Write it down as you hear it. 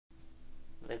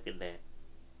Look at that.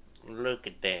 Look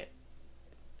at that.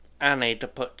 I need to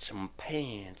put some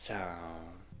pants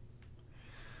on.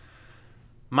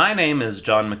 My name is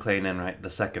John McLean Enright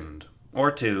II,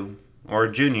 or II, or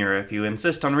Junior if you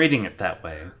insist on reading it that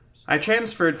way. I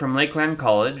transferred from Lakeland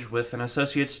College with an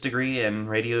associate's degree in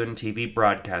radio and TV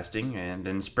broadcasting, and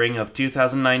in spring of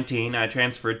 2019 I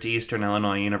transferred to Eastern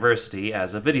Illinois University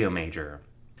as a video major.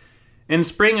 In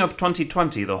spring of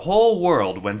 2020, the whole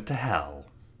world went to hell.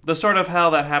 The sort of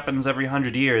hell that happens every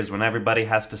 100 years when everybody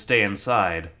has to stay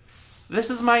inside.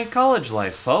 This is my college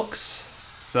life, folks.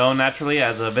 So naturally,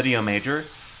 as a video major,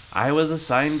 I was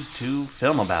assigned to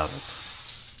film about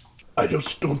it. I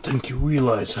just don't think you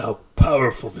realize how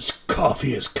powerful this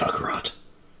coffee is, Kakarot.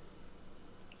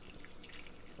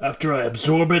 After I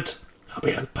absorb it, I'll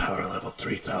be at power level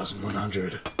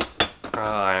 3100.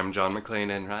 I am John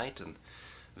McLean Enright, and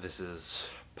this is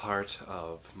part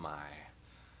of my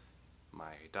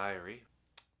diary.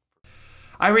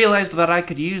 I realized that I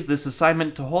could use this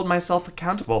assignment to hold myself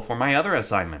accountable for my other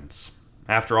assignments.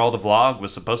 After all, the vlog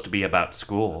was supposed to be about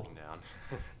school.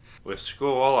 With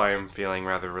school, I am feeling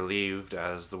rather relieved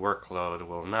as the workload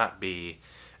will not be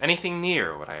anything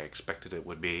near what I expected it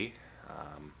would be.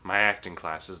 My acting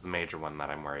class is the major one that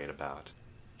I'm worried about.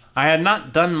 I had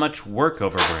not done much work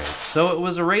over break, so it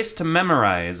was a race to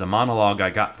memorize a monologue I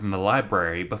got from the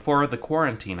library before the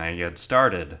quarantine I had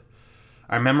started.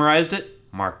 I memorized it,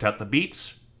 marked out the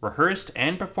beats, rehearsed,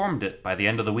 and performed it by the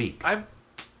end of the week. I've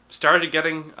started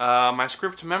getting my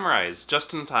script memorized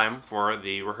just in time for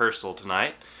the rehearsal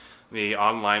tonight. The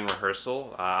online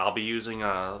rehearsal. I'll be using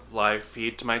a live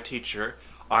feed to my teacher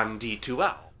on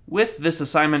D2L. With this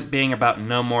assignment being about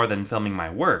no more than filming my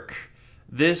work,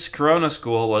 this Corona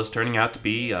school was turning out to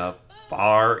be a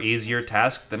far easier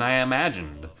task than I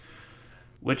imagined,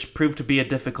 which proved to be a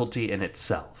difficulty in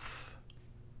itself.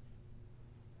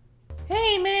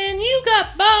 Hey man, you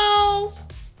got balls!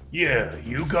 Yeah,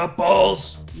 you got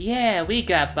balls? Yeah, we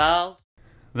got balls.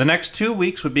 The next 2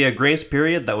 weeks would be a grace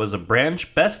period that was a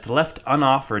branch best left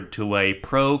unoffered to a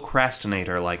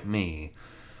procrastinator like me.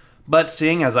 But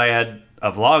seeing as I had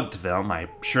a vlog to film, I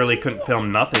surely couldn't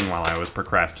film nothing while I was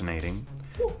procrastinating.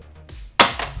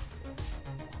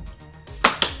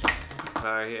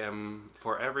 I am,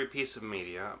 for every piece of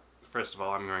media, first of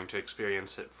all, I'm going to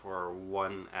experience it for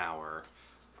 1 hour.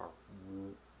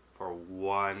 For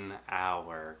 1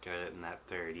 hour. Get it in that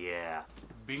third, yeah.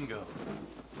 Bingo.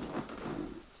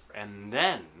 And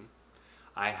then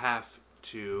I have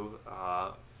to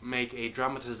make a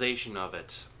dramatization of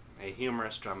it, a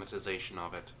humorous dramatization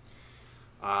of it,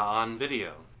 on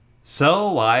video.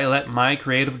 So I let my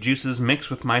creative juices mix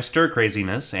with my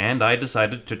stir-craziness, and I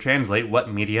decided to translate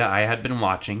what media I had been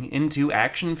watching into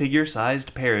action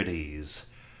figure-sized parodies.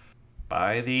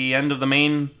 By the end of the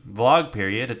main vlog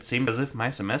period, it seemed as if my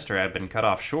semester had been cut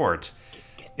off short.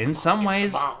 In some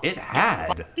ways, it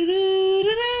had.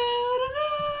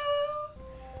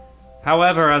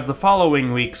 However, as the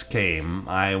following weeks came,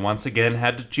 I once again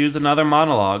had to choose another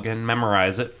monologue and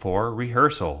memorize it for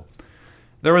rehearsal.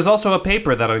 There was also a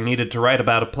paper that I needed to write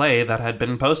about a play that had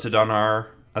been posted on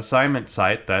our assignment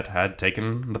site that had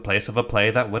taken the place of a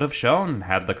play that would have shown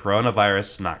had the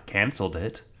coronavirus not canceled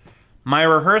it. My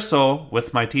rehearsal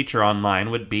with my teacher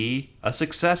online would be a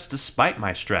success despite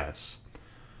my stress.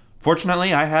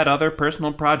 Fortunately, I had other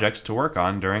personal projects to work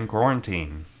on during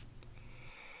quarantine.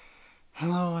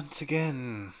 Hello once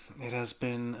again. It has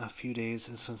been a few days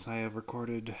since I have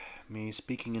recorded me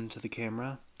speaking into the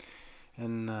camera,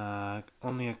 and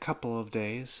only a couple of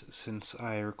days since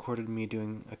I recorded me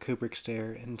doing a Kubrick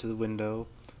stare into the window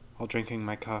while drinking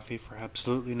my coffee for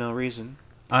absolutely no reason.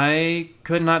 I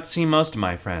could not see most of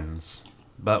my friends,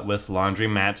 but with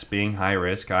laundromats being high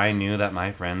risk, I knew that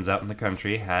my friends out in the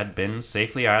country had been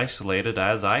safely isolated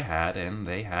as I had, and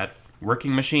they had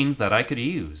working machines that I could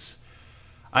use.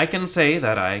 I can say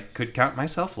that I could count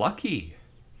myself lucky.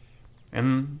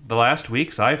 In the last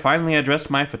weeks, I finally addressed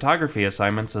my photography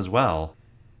assignments as well.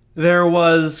 There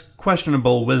was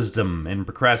questionable wisdom in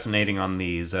procrastinating on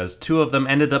these, as 2 of them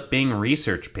ended up being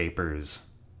research papers.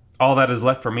 All that is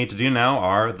left for me to do now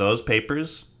are those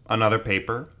papers, another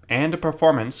paper, and a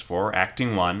performance for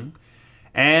Acting 1,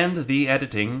 and the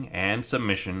editing and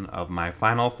submission of my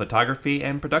final photography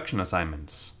and production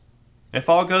assignments. If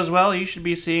all goes well, you should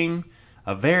be seeing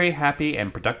a very happy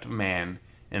and productive man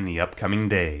in the upcoming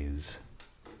days.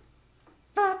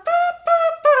 A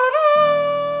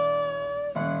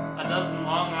dozen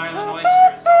Long Island